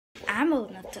I'm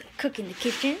old enough to cook in the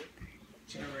kitchen.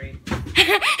 Generate.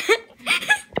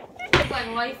 It's like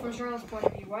life from Charlotte's point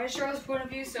of view. Why is Charlotte's point of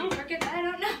view so crooked? I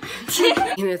don't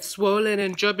know. And it's swollen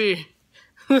and chubby.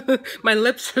 My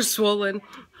lips are swollen.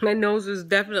 My nose is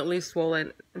definitely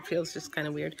swollen. It feels just kind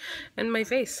of weird. And my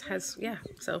face has, yeah,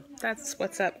 so that's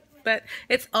what's up. But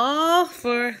it's all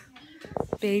for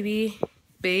baby.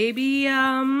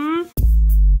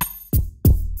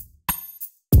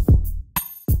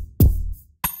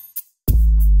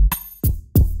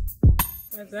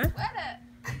 What's that?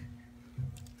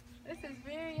 This is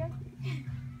very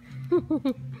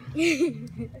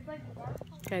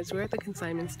Guys, we're at the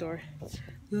consignment store.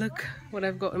 Look what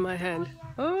I've got in my hand.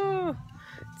 Oh,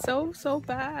 so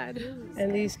bad.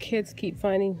 And these kids keep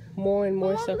finding more and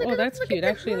more stuff. Oh, that's cute. I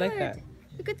actually like that.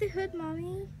 Look at the hood,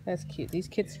 Mommy. That's cute. These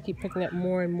kids keep picking up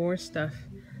more and more stuff.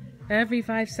 Every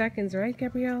 5 seconds, right,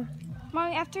 Gabrielle?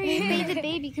 Mommy, after you bathe the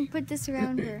baby, you can put this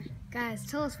around her. Guys,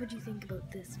 tell us what you think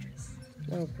about this dress.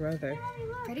 Oh, brother.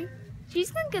 Ready? She's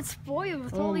gonna get spoiled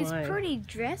with all these pretty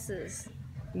dresses.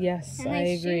 Yes, And I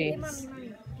agree. Hey, Mommy,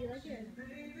 do you like it?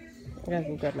 I gotta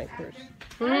go grab my purse.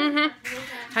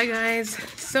 Hi, guys.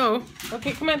 So,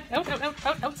 okay, come on.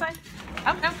 Outside.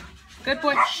 Out. Good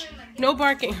boy. No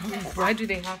barking. Why do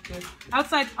they have to?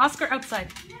 Outside. Oscar,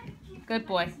 outside. Good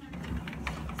boy.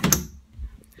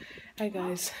 Hi,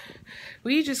 guys.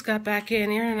 We just got back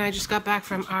in. Aaron and I just got back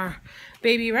from our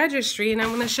baby registry, and I'm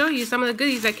going to show you some of the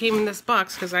goodies that came in this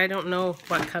box because I don't know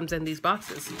what comes in these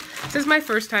boxes. This is my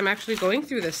first time actually going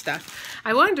through this stuff.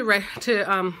 I wanted to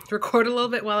record a little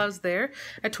bit while I was there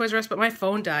at Toys R Us, but my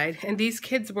phone died, and these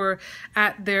kids were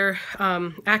at their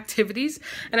activities,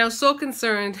 and I was so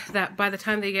concerned that by the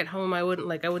time they get home, I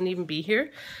wouldn't even be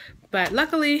here. But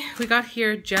luckily, we got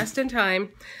here just in time,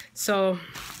 so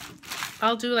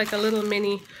I'll do like a little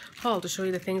mini haul to show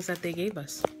you the things that they gave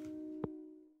us.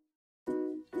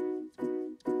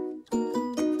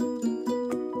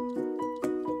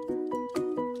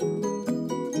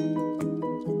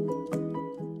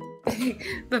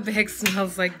 The bag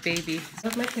smells like baby. Out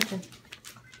of my kitchen.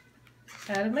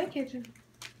 Out of my kitchen.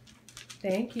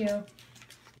 Thank you.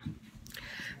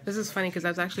 This is funny because I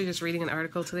was actually just reading an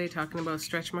article today talking about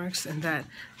stretch marks, and that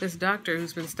this doctor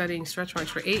who's been studying stretch marks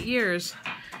for 8 years,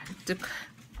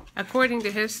 according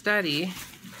to his study,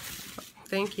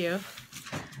 thank you,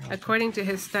 according to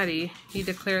his study, he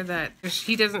declared that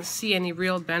he doesn't see any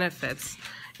real benefits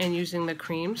in using the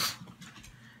creams.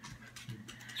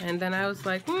 And then I was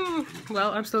like,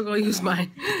 well, I'm still going to use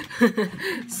mine.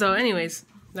 So anyways,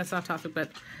 that's off topic, but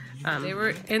they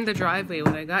were in the driveway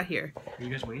when I got here. Are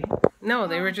you guys waiting? No,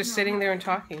 they were just sitting there and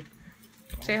talking.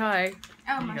 Say hi.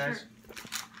 Oh, my shirt.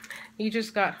 He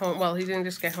just got home. Well, he didn't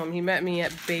just get home. He met me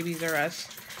at Babies R Us.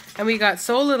 And we got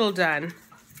so little done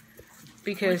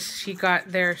because he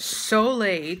got there so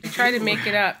late. He tried to make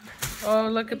it up. Oh,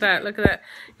 look at that. Look at that.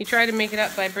 He tried to make it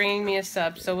up by bringing me a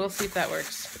sub, so we'll see if that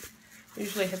works.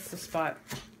 Usually hits the spot.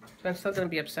 So I'm still going to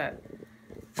be upset.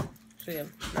 Actually,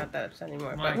 I'm not that upset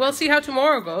anymore. But we'll see how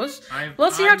tomorrow goes.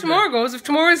 We'll see how tomorrow goes. If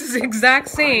tomorrow is the exact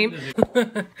same.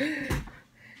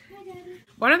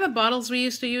 What are the bottles we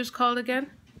used to use called again?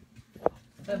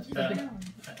 The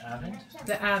Avent?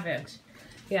 The Avent.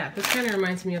 Yeah, this kind of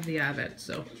reminds me of the Avent.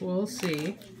 So we'll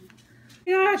see.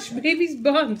 Gosh, baby's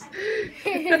bums.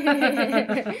 Oh,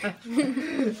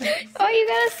 you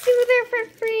gotta soothe her for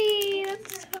free.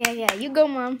 Yeah, you go,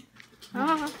 Mom.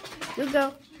 You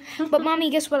go. But Mommy,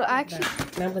 guess what? Actually,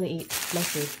 now I'm gonna eat my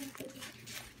food.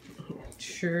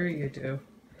 Sure you do.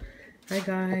 Hi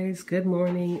guys, good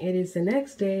morning. It is the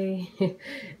next day,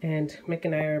 and Mick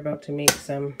and I are about to make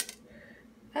some.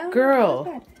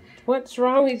 Girl, what's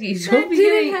wrong with you? Don't be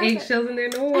getting eggshells in there.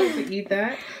 No one wants to eat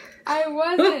that. I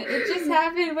wasn't. It just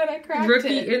happened when I cracked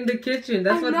Rookie it. in the kitchen.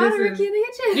 That's what I'm this not a rookie is. in the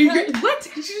kitchen. What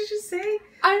did you just say?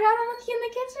 I'm not a rookie in the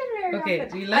kitchen very Okay,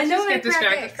 often. let's just get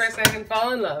distracted for a second.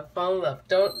 Fall in love. Fall in love.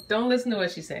 Don't listen to what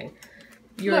she's saying.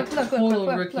 You're a total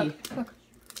rookie.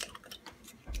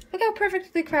 Look how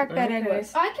perfectly cracked that egg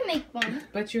was. oh, I can make one.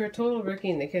 But you're a total rookie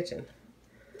in the kitchen.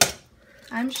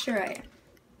 I'm sure I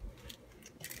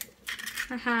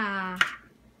am. Haha.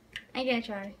 I gotta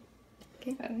try.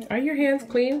 Okay. Are your hands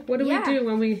clean? What do we do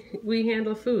when we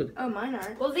handle food? Oh, mine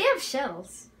aren't. Well, they have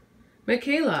shells.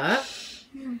 Michaela,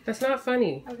 that's not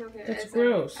funny. Okay. That's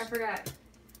gross. I forgot.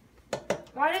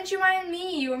 Why didn't you remind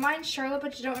me? You remind Charlotte,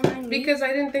 but you don't remind me. Because I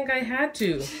didn't think I had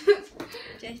to.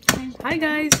 Hi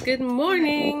guys, good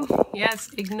morning. Yes,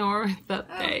 ignore the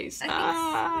face.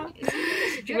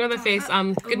 Ignore the face.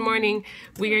 Good morning.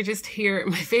 We are just here.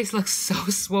 My face looks so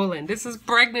swollen. This is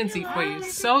pregnancy for you.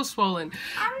 So swollen.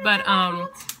 But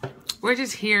we're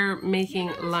just here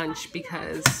making lunch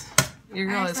because Your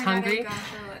girl is hungry.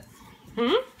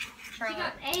 Hmm?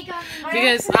 Charlotte.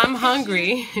 Because I'm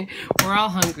hungry. We're all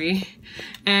hungry.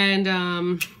 And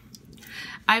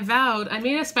I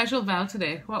made a special vow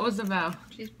today. What was the vow?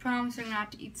 She's promising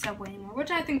not to eat Subway anymore,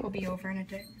 which I think will be over in a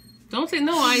day. Don't say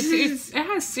no. It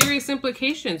has serious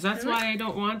implications. That's why I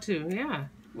don't want to. Yeah.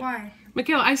 Why?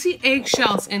 Michaela, I see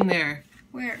eggshells in there.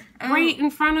 Where? Right in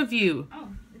front of you. Oh.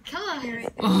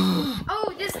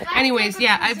 Anyways,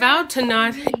 yeah, I vowed to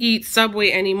not eat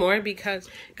Subway anymore because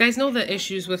you guys know the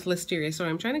issues with listeria. So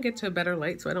I'm trying to get to a better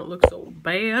light so I don't look so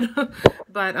bad.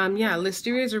 But yeah,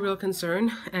 listeria is a real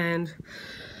concern. And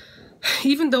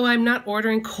even though I'm not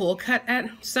ordering cold cut at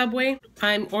Subway,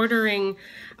 I'm ordering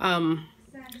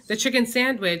the chicken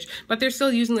sandwich, but they're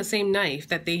still using the same knife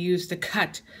that they use to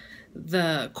cut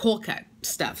the cold cut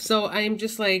stuff. So I'm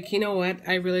just like, you know what?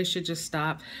 I really should just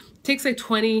stop. It takes like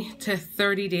 20 to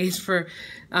 30 days for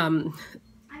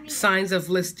signs of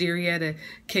listeria to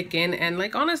kick in. And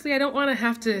like, honestly, I don't want to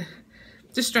have to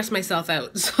just stress myself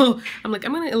out. So I'm like,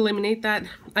 I'm going to eliminate that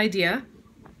idea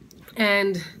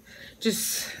and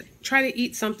just try to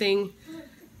eat something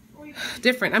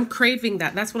different. I'm craving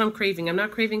that. That's what I'm craving. I'm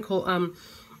not craving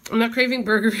I'm not craving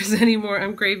burgers anymore.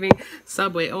 I'm craving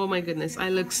Subway. Oh my goodness, I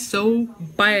look so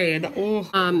bad. Oh,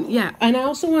 yeah, and I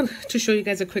also want to show you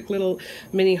guys a quick little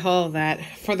mini haul of that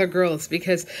for the girls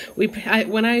because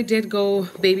when I did go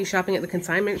baby shopping at the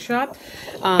consignment shop,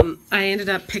 I ended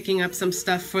up picking up some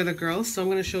stuff for the girls. So I'm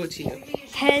going to show it to you.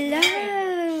 Hello.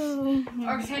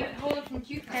 Or hold it from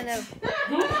cute. Hello.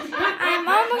 I'm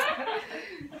almost.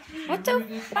 What's so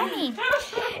funny?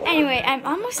 Anyway, I'm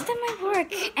almost done my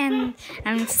work, and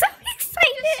I'm so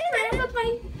excited with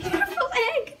my beautiful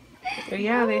egg. But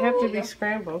yeah, they have to be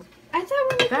scrambled. I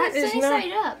thought we were That going is sunny not-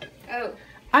 side up. Oh.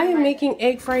 I am making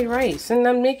egg fried rice, and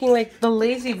I'm making like the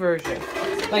lazy version,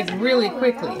 like really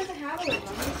quickly.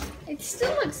 It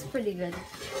still looks pretty good.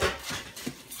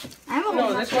 I'm old No,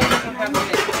 enough this one doesn't have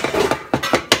egg.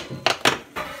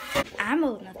 I'm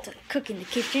old enough to cook in the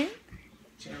kitchen.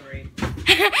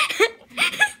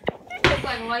 It's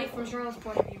like life from Charlotte's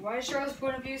point of view. Why is Charlotte's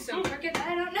point of view so crooked?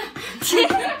 I don't know.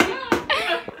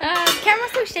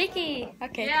 Camera's so shaky.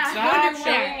 Okay. Yeah. Stop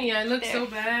showing me. I look so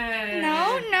bad.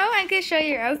 No, I'm gonna show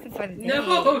you your outfit for the day.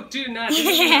 No, do not.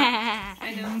 Yeah.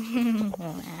 I know.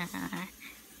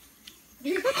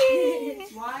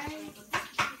 Why?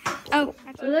 Oh,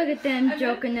 look at them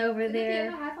joking over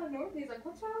there. He's like,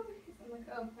 what's wrong? I'm like,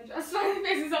 oh, my just smiling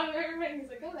faces on everybody. He's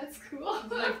like, oh, that's cool.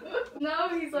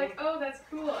 No, he's like, oh, that's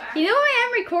cool. You know I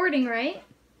am recording, right?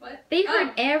 What? They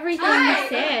heard everything you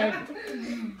said.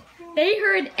 They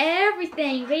heard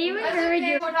everything. They even That's heard okay,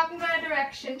 your. we're talking about a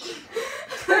direction.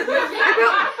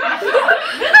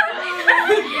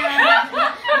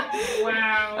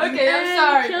 Wow. Okay, I'm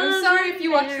sorry. I'm children sorry if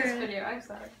you watched there. this video. I'm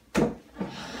sorry.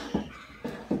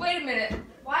 Wait a minute.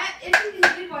 Why? If you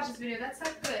did watch this video, that's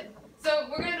not good. So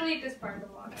we're gonna delete this part of the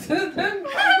vlog.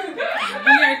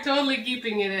 We are totally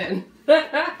keeping it in.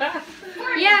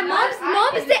 Yeah,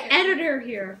 mom is the editor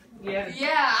here. Yes. Yeah,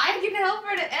 I can help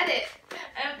her to edit.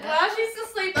 And while she's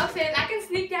asleep upstairs, I can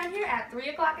sneak down here at 3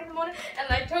 o'clock in the morning and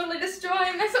like totally destroy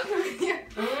and mess up the video.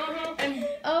 And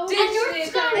Oh, Did and you George's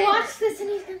say gonna that? watch this and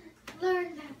he's gonna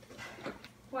learn that.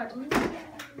 what?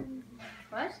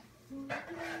 What?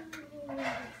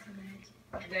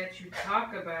 That you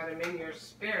talk about him in your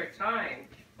spare time.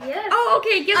 Yes. Oh,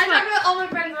 okay. Guess I what? talk about all my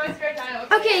friends in my spare time.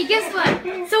 Okay, guess what?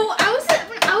 So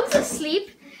I was asleep,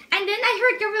 and then I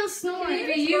heard Gabriel snoring.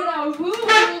 Maybe you know who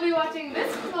will be watching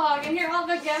this vlog and hear all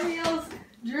the Gabrielle's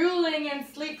drooling and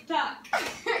sleep talk.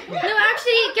 No,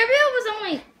 actually, Gabriel was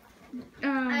only.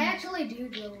 I actually do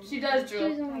drool. She does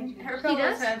drool. Her She pillows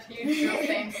does? have huge drool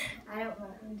things. I don't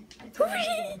mind.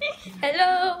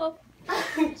 Hello.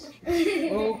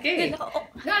 Okay. Hello.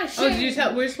 Oh, did you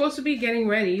tell? We're supposed to be getting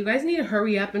ready. You guys need to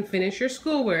hurry up and finish your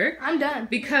schoolwork I'm done.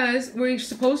 because we're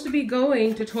supposed to be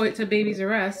going to Babies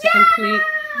R Us to complete.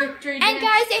 Victory And dance.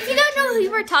 guys, if you don't know who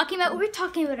we're talking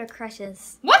about our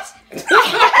crushes. What?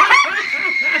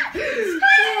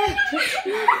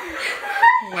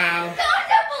 Wow. Comment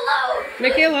down below.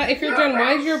 Michaela, if you're done,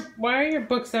 why are your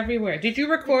books everywhere? Did you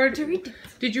record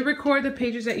the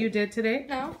pages that you did today?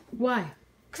 No, Why?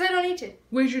 because I don't need to.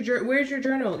 Where's your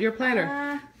journal? Your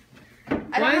planner?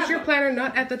 Why is your planner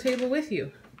not at the table with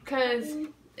you? Because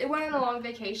it went on a long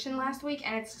vacation last week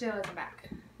and it's still at the back.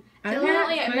 I'm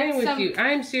Apparently not it playing meant with some- you.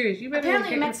 I'm serious. You better Apparently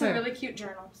get it your meant some planner. really cute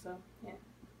journals, so yeah.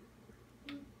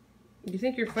 You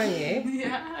think you're funny, eh?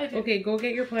 Yeah, I do. Okay, go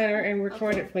get your planner and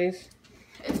record it, please.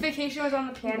 Its vacation was on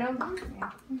the piano. Yeah.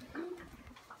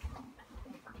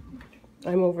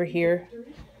 I'm over here.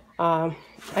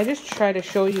 I just tried to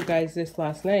show you guys this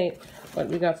last night, what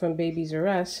we got from Babies R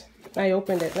Us. I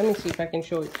opened it. Let me see if I can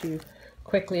show it to you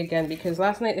quickly again, because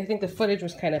last night I think the footage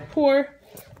was kind of poor.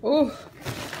 Ooh,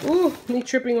 me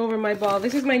tripping over my ball.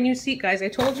 This is my new seat, guys. I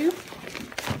told you.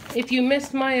 If you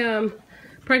missed my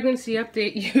pregnancy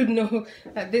update, you'd know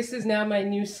that this is now my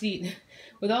new seat.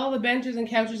 With all the benches and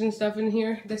couches and stuff in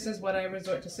here, this is what I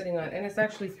resort to sitting on. And it's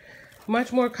actually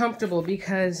much more comfortable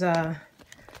because,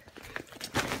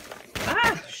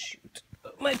 shoot,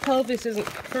 my pelvis isn't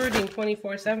hurting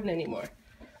 24/7 anymore.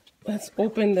 Let's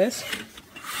open this.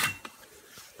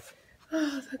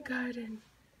 Oh, the garden.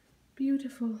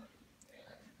 Beautiful.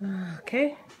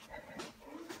 Okay.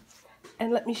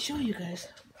 And let me show you guys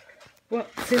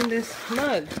what's in this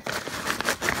mug.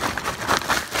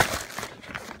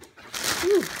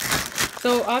 Ooh.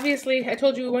 So obviously, I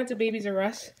told you we went to Babies R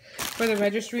Us for the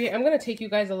registry. I'm going to take you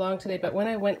guys along today, but when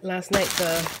I went last night,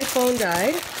 my phone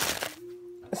died.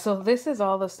 So this is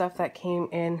all the stuff that came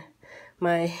in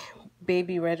my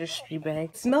baby registry bag.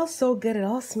 It smells so good. It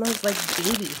all smells like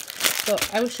baby. So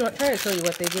I was trying to show you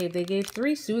what they gave. They gave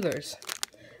 3 soothers.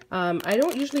 I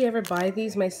don't usually ever buy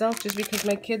these myself just because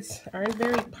my kids aren't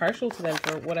very partial to them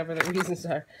for whatever the reasons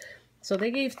are. So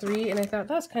they gave 3, and I thought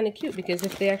that's kind of cute because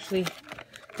if they actually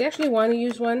want to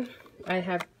use one, I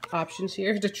have options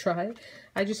here to try.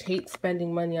 I just hate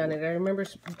spending money on it. I remember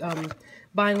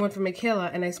buying one for Michaela,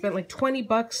 and I spent like 20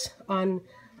 bucks on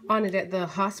it at the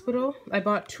hospital. I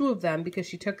bought 2 of them because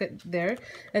she took it there,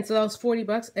 and so that was 40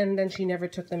 bucks, and then she never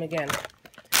took them again.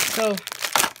 So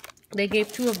they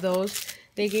gave 2 of those.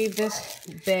 They gave this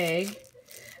bag.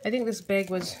 I think this bag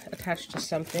was attached to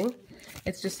something.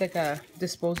 It's just like a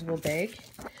disposable bag.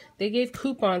 They gave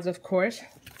coupons, of course,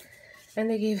 and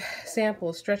they gave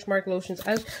samples, stretch mark lotions.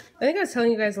 I think I was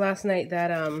telling you guys last night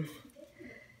that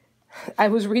I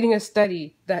was reading a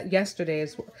study that yesterday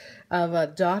of a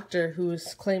doctor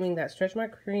who's claiming that stretch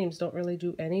mark creams don't really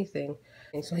do anything.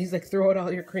 And so he's like, throw out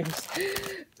all your creams.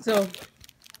 So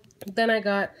then I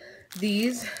got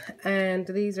these, and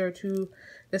these are 2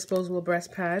 disposable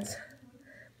breast pads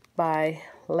by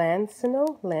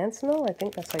Lancino, I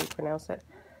think that's how you pronounce it.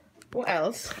 What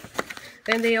else?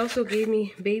 Then they also gave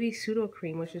me baby pseudo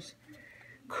cream, which is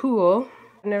cool.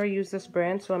 I've never used this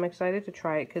brand, so I'm excited to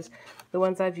try it because the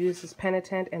ones I've used is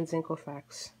Penitent and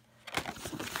Zincofax.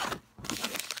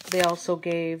 They also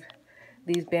gave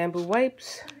these bamboo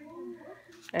wipes,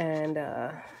 and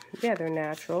yeah, they're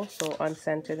natural, so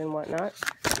unscented and whatnot.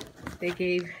 They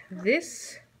gave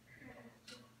this,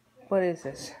 what is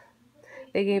this?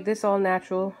 They gave this all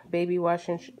natural baby wash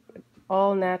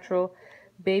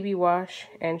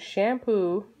and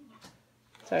shampoo.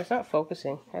 Sorry, it's not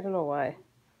focusing. I don't know why.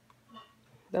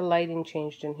 The lighting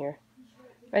changed in here.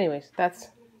 Anyways, that's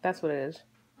what it is.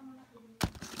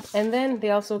 And then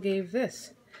they also gave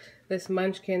this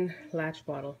Munchkin latch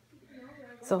bottle.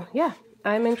 So yeah,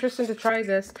 I'm interested to try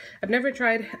this. I've never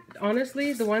tried,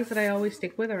 honestly, the ones that I always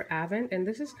stick with are Avent, and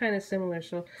this is kind of similar,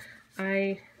 so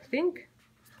I think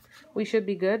we should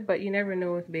be good, but you never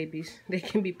know with babies. They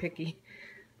can be picky.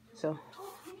 So.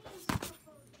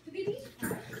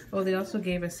 Oh, they also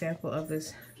gave a sample of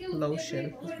this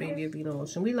lotion, this baby Aveeno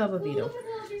lotion. We love Aveeno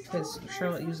because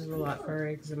Charlotte uses it a lot for her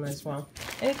eczema as well.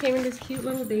 And it came in this cute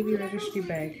little baby registry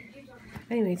bag.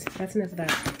 Anyways, that's enough of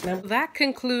that. Now that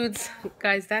concludes,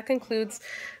 guys, that concludes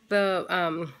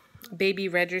the baby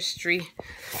registry.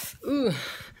 Ooh.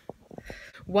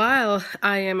 While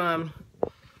I am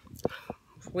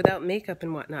without makeup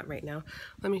and whatnot right now,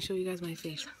 let me show you guys my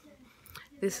face.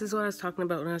 This is what I was talking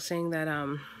about when I was saying that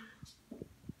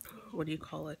what do you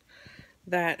call it?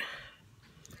 That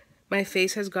my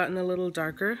face has gotten a little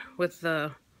darker with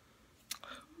the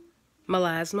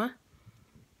melasma.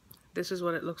 This is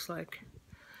what it looks like.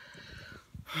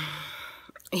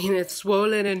 And it's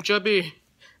swollen and chubby.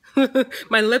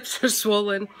 My lips are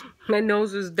swollen. My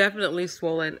nose is definitely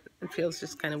swollen. It feels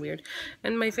just kind of weird.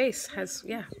 And my face has,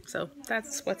 yeah, so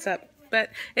that's what's up.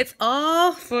 But it's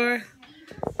all for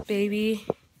baby,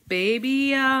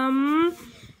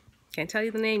 can't tell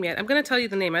you the name yet. I'm going to tell you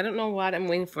the name. I don't know what I'm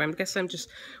waiting for. I guess I'm just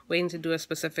waiting to do a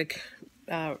specific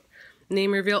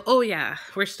name reveal. Oh yeah,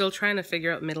 we're still trying to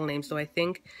figure out middle names, so I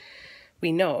think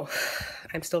we know.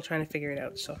 I'm still trying to figure it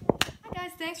out, so. Hi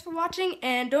guys, thanks for watching,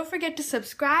 and don't forget to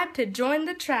subscribe to join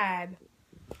the tribe.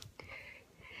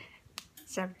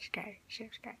 Subscribe.